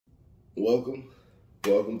Welcome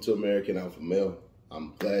to American Alpha Male.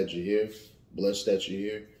 I'm glad you're here, blessed that you're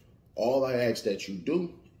here. All I ask that you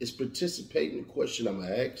do is participate in the question I'm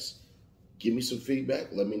gonna ask. Give me some feedback,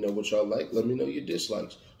 let me know what y'all like, let me know your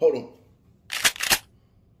dislikes. Hold on.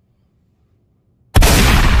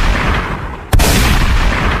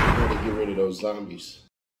 I'm gonna get rid of those zombies.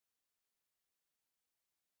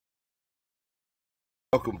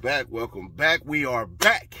 Welcome back, we are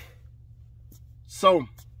back. So,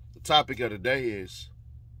 the topic of the day is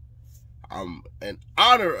in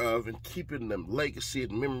honor of and keeping the legacy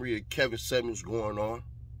and memory of Kevin Samuels going on.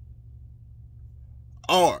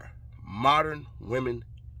 Are modern women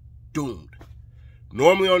doomed?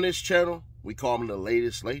 Normally on this channel, we call them the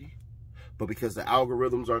latest lady, but because the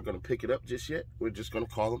algorithms aren't going to pick it up just yet, we're just going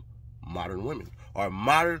to call them modern women. Are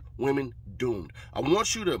modern women doomed? I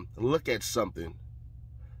want you to look at something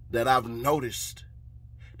that I've noticed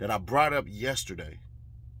that I brought up yesterday.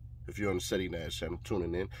 If you're on the Seti Nash channel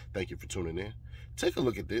tuning in, thank you for tuning in. Take a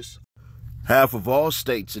look at this. Half of all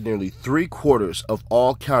states and nearly 3/4 of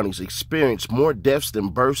all counties experienced more deaths than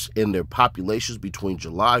births in their populations between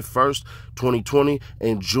July 1st, 2020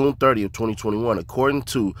 and June 30th, 2021, according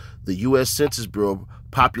to the U.S. Census Bureau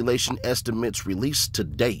population estimates released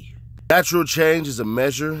today. Natural change is a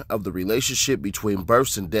measure of the relationship between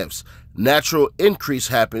births and deaths. Natural increase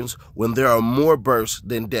happens when there are more births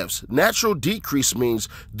than deaths. Natural decrease means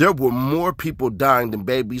there were more people dying than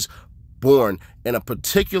babies born in a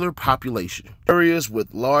particular population. Areas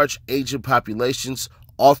with large aging populations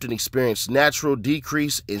often experience natural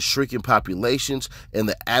decrease in shrinking populations in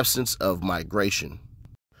the absence of migration.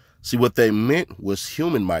 See, what they meant was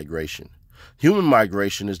human migration. Human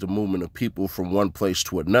migration is the movement of people from one place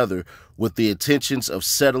to another with the intentions of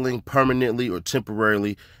settling permanently or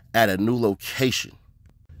temporarily at a new location.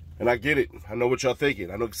 And I get it. I know what y'all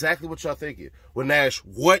thinking. I know exactly what y'all thinking. Well, Nash,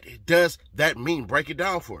 what does that mean? Break it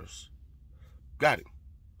down for us. Got it.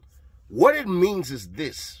 What it means is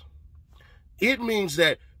this. It means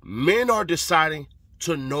that men are deciding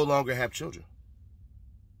to no longer have children.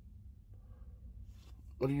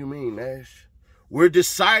 What do you mean, Nash? We're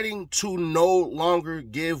deciding to no longer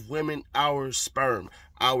give women our sperm,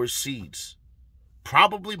 our seeds.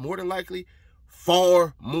 Probably, more than likely,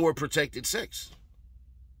 far more protected sex.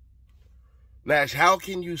 Nash, how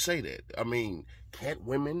can you say that? I mean, can't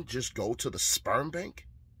women just go to the sperm bank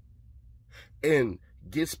and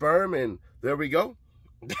get sperm and there we go?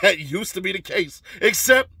 That used to be the case.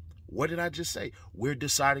 Except, what did I just say? We're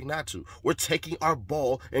deciding not to. We're taking our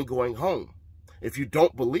ball and going home. If you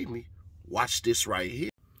don't believe me, watch this right here.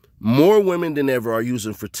 More women than ever are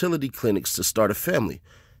using fertility clinics to start a family,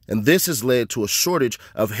 and this has led to a shortage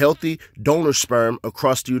of healthy donor sperm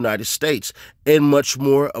across the United States and much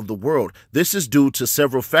more of the world. This is due to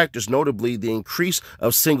several factors, notably the increase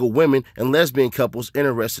of single women and lesbian couples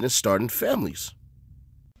interested in starting families.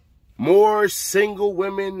 More single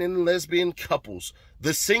women and lesbian couples.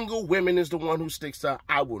 The single women is the one who sticks out.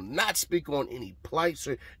 I will not speak on any plights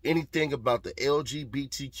or anything about the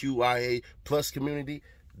LGBTQIA plus community.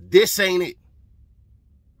 This ain't it.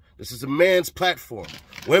 This is a man's platform.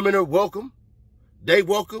 Women are welcome. They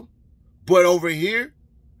welcome. But over here,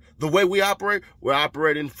 the way we operate, we're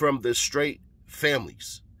operating from the straight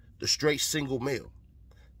families, the straight single male.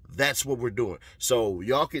 That's what we're doing. So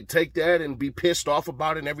y'all can take that and be pissed off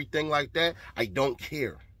about it and everything like that. I don't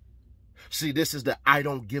care. See, this is the I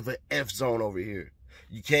don't give a F zone over here.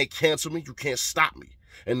 You can't cancel me. You can't stop me.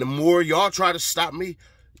 And the more y'all try to stop me,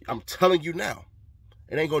 I'm telling you now,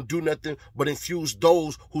 it ain't going to do nothing but infuse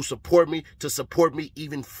those who support me to support me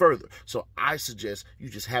even further. So I suggest you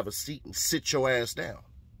just have a seat and sit your ass down.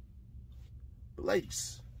 But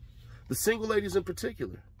ladies, the single ladies in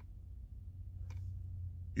particular,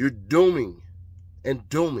 you're dooming and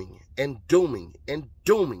dooming and dooming and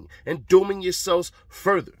dooming and dooming yourselves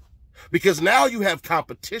further. Because now you have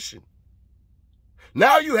competition.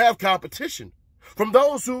 Now you have competition from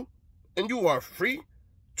those who, and you are free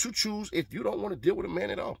to choose if you don't want to deal with a man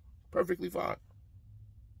at all. Perfectly fine.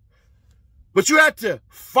 But you have to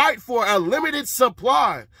fight for a limited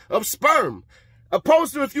supply of sperm.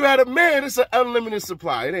 Opposed to if you had a man, it's an unlimited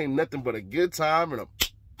supply. It ain't nothing but a good time and a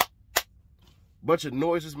bunch of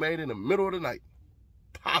noises made in the middle of the night.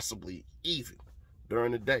 Possibly even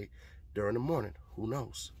during the day, during the morning. Who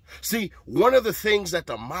knows? See, one of the things that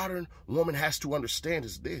the modern woman has to understand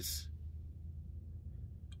is this.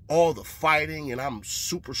 All the fighting and I'm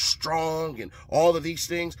super strong and all of these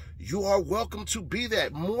things, you are welcome to be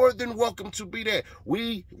that. More than welcome to be that.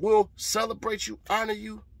 We will celebrate you, honor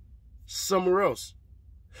you somewhere else.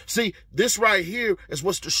 See, this right here is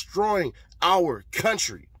what's destroying our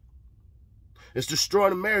country. It's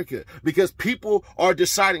destroying America because people are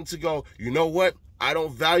deciding to go, you know what? I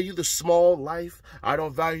don't value the small life. I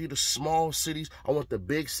don't value the small cities. I want the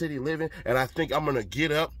big city living. And I think I'm going to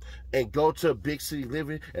get up and go to a big city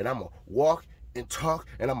living, and I'm going to walk and talk,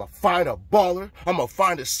 and I'm going to find a baller. I'm going to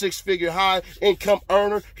find a 6-figure high income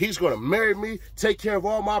earner. He's going to marry me, take care of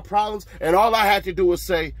all my problems. And all I had to do was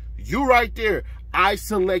say, you right there, I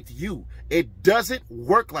select you. It doesn't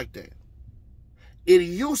work like that. It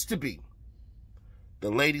used to be.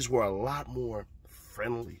 The ladies were a lot more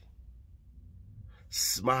friendly,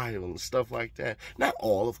 smiling, stuff like that. Not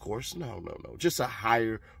all, of course. No. Just a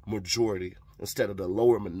higher majority instead of the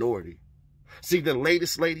lower minority. See, the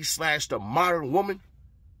latest lady / the modern woman,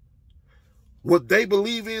 what they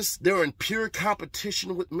believe is they're in pure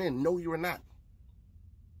competition with men. No, you're not.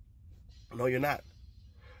 No, you're not.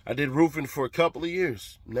 I did roofing for a couple of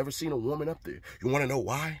years. Never seen a woman up there. You want to know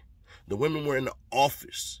why? The women were in the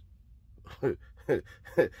office.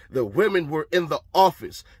 The women were in the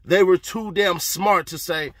office. They were too damn smart to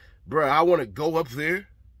say, bruh, I want to go up there.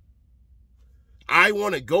 I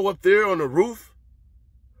want to go up there on the roof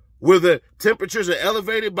where the temperatures are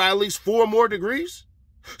elevated by at least 4 more degrees.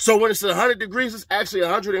 So when it's 100 degrees, it's actually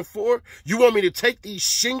 104. You want me to take these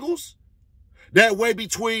shingles that weigh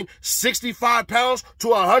between 65 pounds to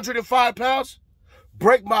 105 pounds,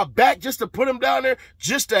 break my back just to put them down there,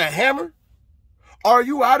 just to hammer? Are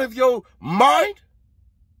you out of your mind?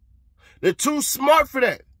 They're too smart for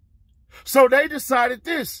that. So they decided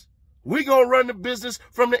this. We gonna run the business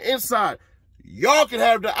from the inside. Y'all can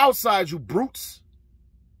have the outside, you brutes.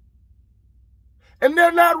 And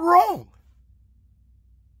they're not wrong.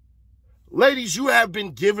 Ladies, you have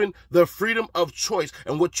been given the freedom of choice,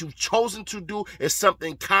 and what you've chosen to do is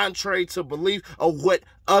something contrary to belief of what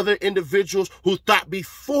other individuals who thought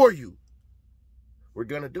before you were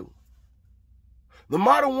gonna do. The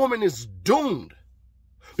modern woman is doomed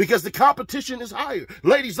because the competition is higher.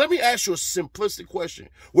 Ladies, let me ask you a simplistic question.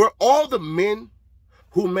 Were all the men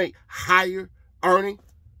who make higher earning,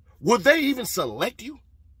 would they even select you?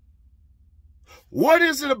 What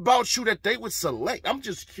is it about you that they would select? I'm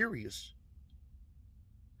just curious.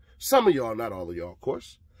 Some of y'all, not all of y'all, of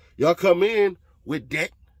course. Y'all come in with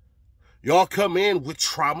debt. Y'all come in with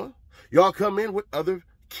trauma. Y'all come in with other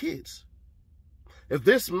kids. If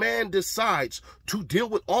this man decides to deal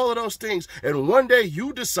with all of those things and one day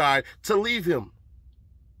you decide to leave him,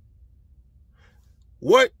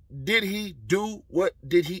 what did he do? What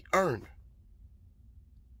did he earn?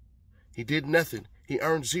 He did nothing. He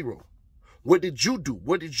earned 0. What did you do?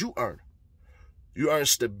 What did you earn? You earned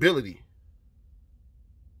stability.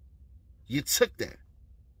 You took that.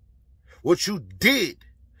 What you did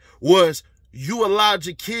was you allowed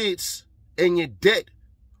your kids and your debt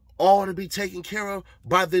all to be taken care of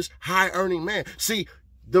by this high-earning man. See,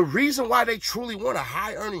 the reason why they truly want a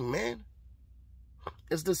high-earning man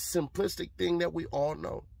is the simplistic thing that we all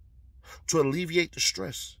know. To alleviate the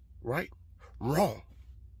stress, right? Wrong.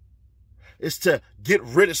 It's to get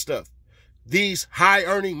rid of stuff. These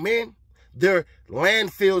high-earning men, they're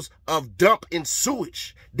landfills of dump and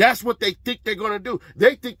sewage. That's what they think they're going to do.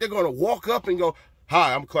 They think they're going to walk up and go,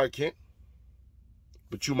 hi, I'm Clark Kent,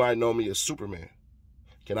 but you might know me as Superman.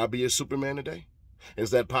 Can I be your Superman today?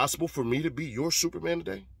 Is that possible for me to be your Superman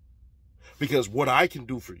today? Because what I can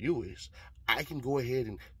do for you is I can go ahead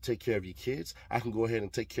and take care of your kids. I can go ahead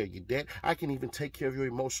and take care of your debt. I can even take care of your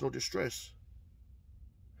emotional distress.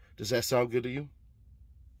 Does that sound good to you?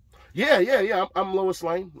 Yeah. I'm Lois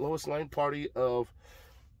Lane. Lois Lane, party of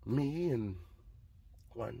me and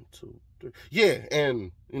 1, 2, 3. Yeah,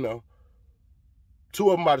 and, 2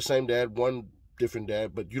 of them by the same dad, 1 different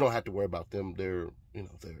dad, but you don't have to worry about them. They're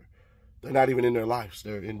not even in their lives.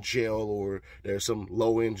 They're in jail or there's some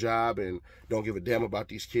low-end job and don't give a damn about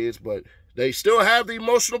these kids, but they still have the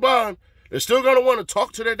emotional bond. They're still going to want to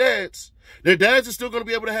talk to their dads. Their dads are still going to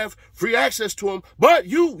be able to have free access to them, but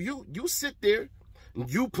you sit there and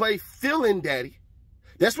you play fill-in daddy.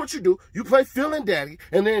 That's what you do. You play fill-in daddy,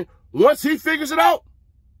 and then once he figures it out,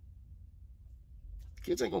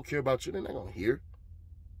 kids ain't going to care about you. They're not going to hear.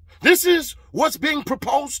 This is what's being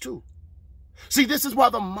proposed to. See, this is why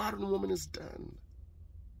the modern woman is done.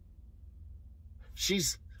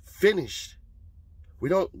 She's finished. We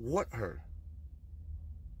don't want her.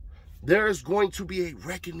 There is going to be a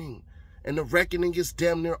reckoning, and the reckoning is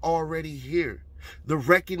damn near already here. The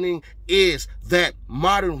reckoning is that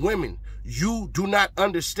modern women, you do not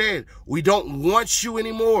understand. We don't want you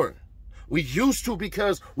anymore. We used to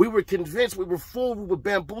because we were convinced, we were fooled, we were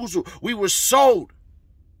bamboozled, we were sold.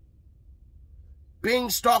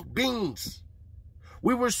 Beanstalk beans.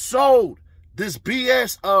 We were sold this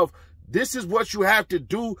BS of This is what you have to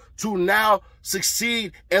do to now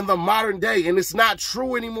succeed in the modern day. And it's not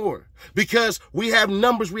true anymore because we have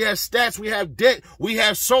numbers, we have stats, we have debt, we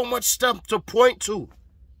have so much stuff to point to.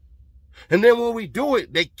 And then when we do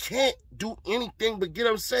it, they can't do anything but get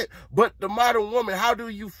upset. But the modern woman, how do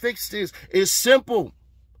you fix this? It's simple.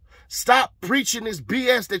 Stop preaching this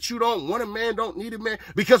BS that you don't want a man, don't need a man,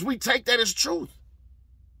 because we take that as truth.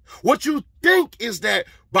 What you think is that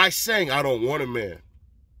by saying, I don't want a man,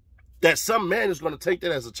 that some man is going to take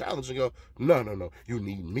that as a challenge and go, no, no, no, you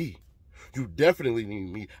need me. You definitely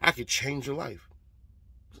need me. I could change your life.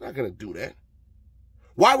 It's not going to do that.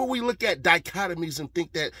 Why would we look at dichotomies and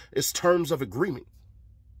think that it's terms of agreement?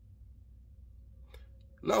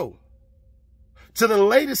 No. To the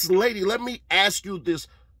latest lady, let me ask you this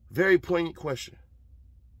very poignant question.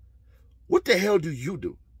 What the hell do you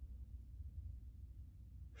do?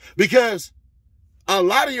 Because a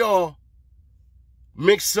lot of y'all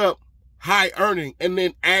mix up high earning and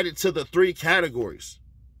then add it to the 3 categories.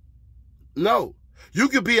 No, you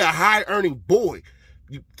could be a high earning boy.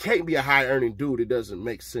 You can't be a high earning dude. It doesn't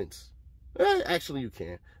make sense. Actually, you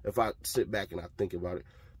can if I sit back and I think about it.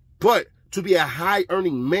 But to be a high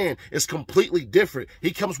earning man is completely different.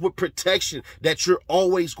 He comes with protection that you're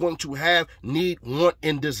always going to have, need, want,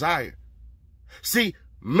 and desire. See,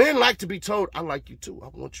 men like to be told, I like you too. I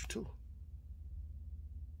want you too.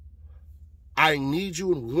 I need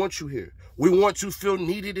you and want you here. We want to feel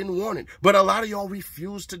needed and wanted. But a lot of y'all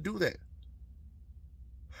refuse to do that.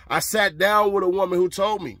 I sat down with a woman who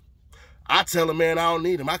told me, I tell a man I don't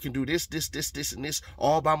need him. I can do this, this, and this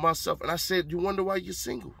all by myself. And I said, you wonder why you're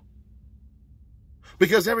single?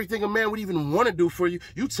 Because everything a man would even want to do for you,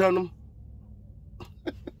 you tell him.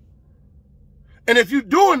 And if you're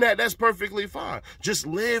doing that, that's perfectly fine. Just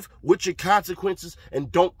live with your consequences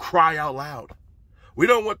and don't cry out loud. We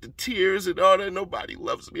don't want the tears and all that. Nobody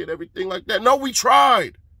loves me and everything like that. No, we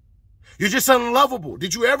tried. You're just unlovable.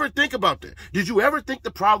 Did you ever think about that? Did you ever think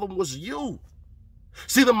the problem was you?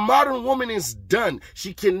 See, the modern woman is done.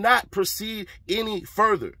 She cannot proceed any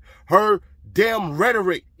further. Her damn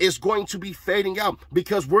rhetoric is going to be fading out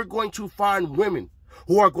because we're going to find women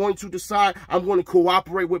who are going to decide, I'm going to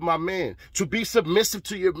cooperate with my man. To be submissive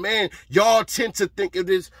to your man, y'all tend to think of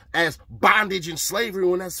this as bondage and slavery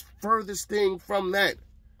when that's furthest thing from that.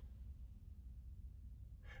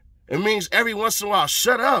 It means every once in a while,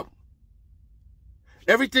 shut up.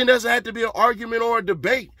 Everything doesn't have to be an argument or a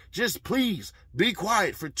debate. Just please be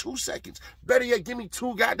quiet for 2 seconds. Better yet, give me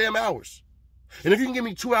 2 goddamn hours. And if you can give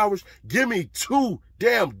me 2 hours, give me 2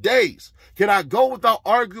 damn days. Can I go without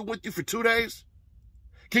arguing with you for 2 days?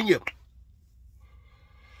 Can you?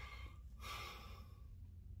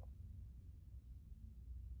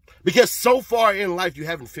 Because so far in life, you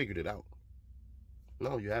haven't figured it out.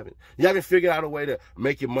 No, you haven't. You haven't figured out a way to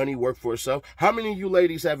make your money work for itself. How many of you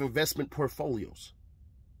ladies have investment portfolios?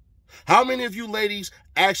 How many of you ladies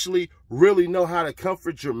actually really know how to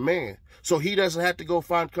comfort your man so he doesn't have to go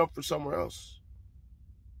find comfort somewhere else?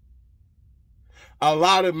 A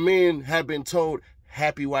lot of men have been told,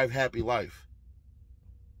 happy wife, happy life.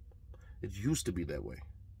 It used to be that way.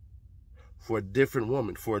 For a different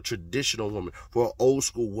woman, for a traditional woman, for an old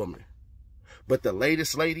school woman. But the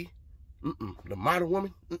latest lady, the modern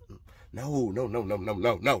woman, no.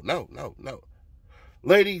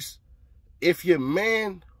 Ladies, if your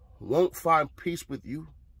man won't find peace with you,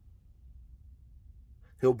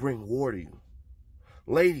 he'll bring war to you.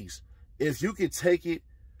 Ladies, if you can take it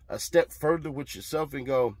a step further with yourself and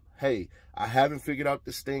go, hey, I haven't figured out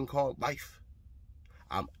this thing called life.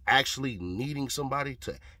 I'm actually needing somebody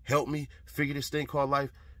to help me figure this thing called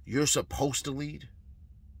life. You're supposed to lead.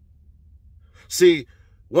 See,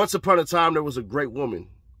 once upon a time, there was a great woman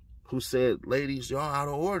who said, ladies, y'all out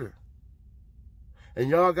of order. And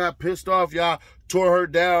y'all got pissed off. Y'all tore her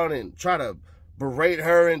down and try to berate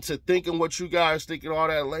her into thinking what you guys think and all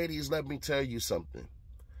that. Ladies, let me tell you something.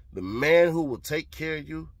 The man who will take care of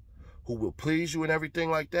you, who will please you and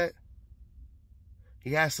everything like that,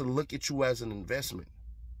 he has to look at you as an investment.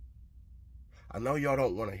 I know y'all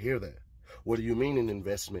don't want to hear that. What do you mean an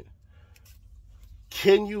investment?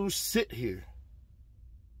 Can you sit here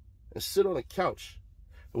and sit on a couch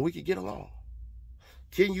and we could get along?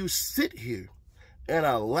 Can you sit here and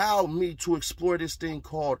allow me to explore this thing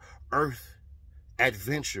called earth,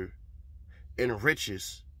 adventure, and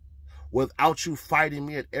riches without you fighting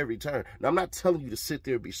me at every turn? Now, I'm not telling you to sit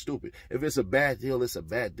there and be stupid. If it's a bad deal, it's a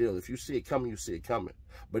bad deal. If you see it coming, you see it coming.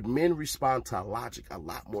 But men respond to logic a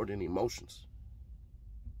lot more than emotions.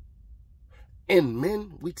 And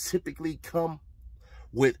men, we typically come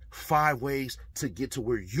with 5 ways to get to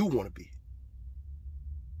where you want to be.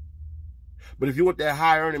 But if you want that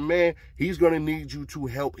high earning man, he's going to need you to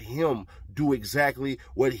help him do exactly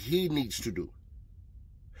what he needs to do.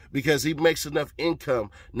 Because he makes enough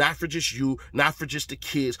income, not for just you, not for just the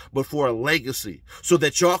kids, but for a legacy, so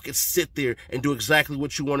that y'all can sit there and do exactly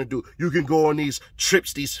what you want to do. You can go on these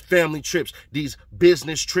trips, these family trips, these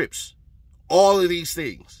business trips, all of these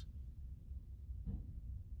things.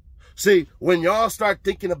 See, when y'all start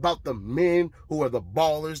thinking about the men who are the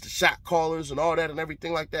ballers, the shot callers and all that and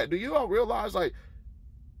everything like that, do you all realize, like,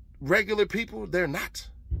 regular people, they're not?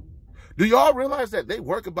 Do y'all realize that they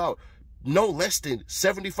work about no less than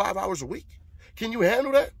 75 hours a week? Can you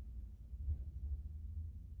handle that?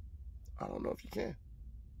 I don't know if you can.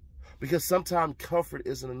 Because sometimes comfort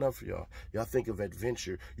isn't enough for y'all. Y'all think of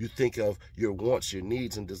adventure. You think of your wants, your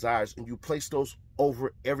needs, and desires, and you place those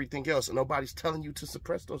over everything else. And nobody's telling you to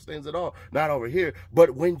suppress those things at all. Not over here.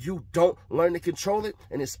 But when you don't learn to control it,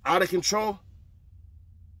 and it's out of control,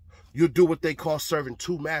 you do what they call serving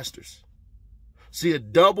two masters. See, a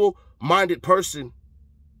double-minded person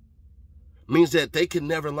means that they can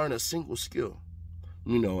never learn a single skill.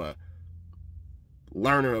 You know, a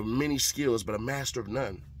learner of many skills, but a master of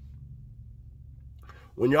none.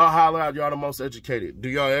 When y'all holler out, y'all the most educated, do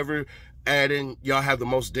y'all ever add in, y'all have the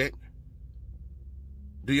most debt?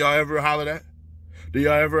 Do y'all ever holler that? Do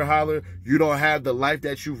y'all ever holler, you don't have the life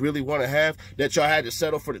that you really want to have, that y'all had to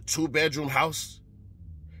settle for the 2-bedroom house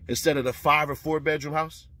instead of the 5 or 4-bedroom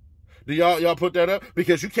house? Do y'all put that up?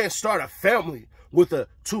 Because you can't start a family with a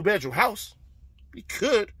 2-bedroom house. You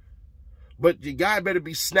could, but your guy better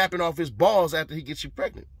be snapping off his balls after he gets you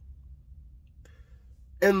pregnant.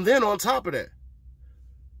 And then on top of that,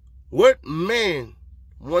 what man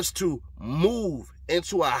wants to move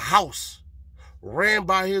into a house ran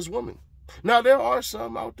by his woman? Now, there are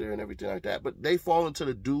some out there and everything like that, but they fall into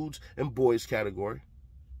the dudes and boys category.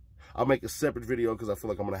 I'll make a separate video because I feel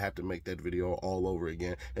like I'm going to have to make that video all over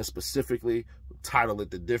again, and specifically title it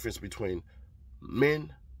The Difference Between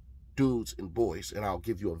Men, Dudes, and Boys, and I'll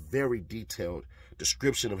give you a very detailed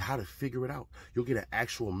description of how to figure it out. You'll get an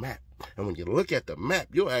actual map, and when you look at the map,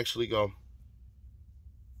 you'll actually go,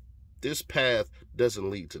 this path doesn't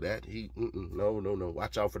lead to that. No.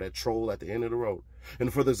 Watch out for that troll at the end of the road.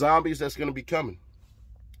 And for the zombies that's going to be coming,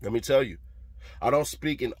 let me tell you, I don't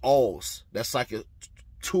speak in alls. That's like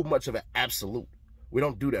too much of an absolute. We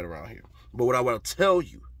don't do that around here. But what I want to tell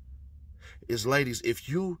you is, ladies, if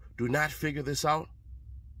you do not figure this out,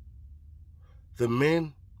 the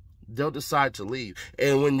men, they'll decide to leave.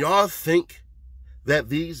 And when y'all think that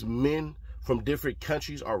these men from different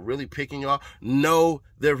countries are really picking y'all, no,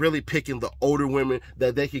 they're really picking the older women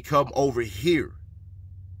that they can come over here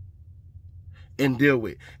and deal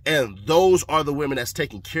with. And those are the women that's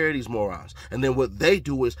taking care of these morons. And then what they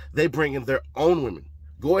do is they bring in their own women.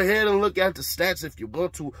 Go ahead and look at the stats if you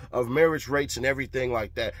want to of marriage rates and everything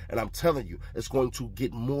like that. And I'm telling you, it's going to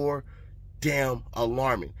get more damn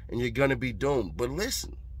alarming, and you're going to be doomed. But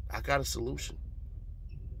listen, I got a solution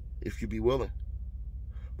if you be willing.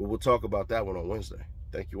 But we'll talk about that one on Wednesday.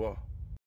 Thank you all.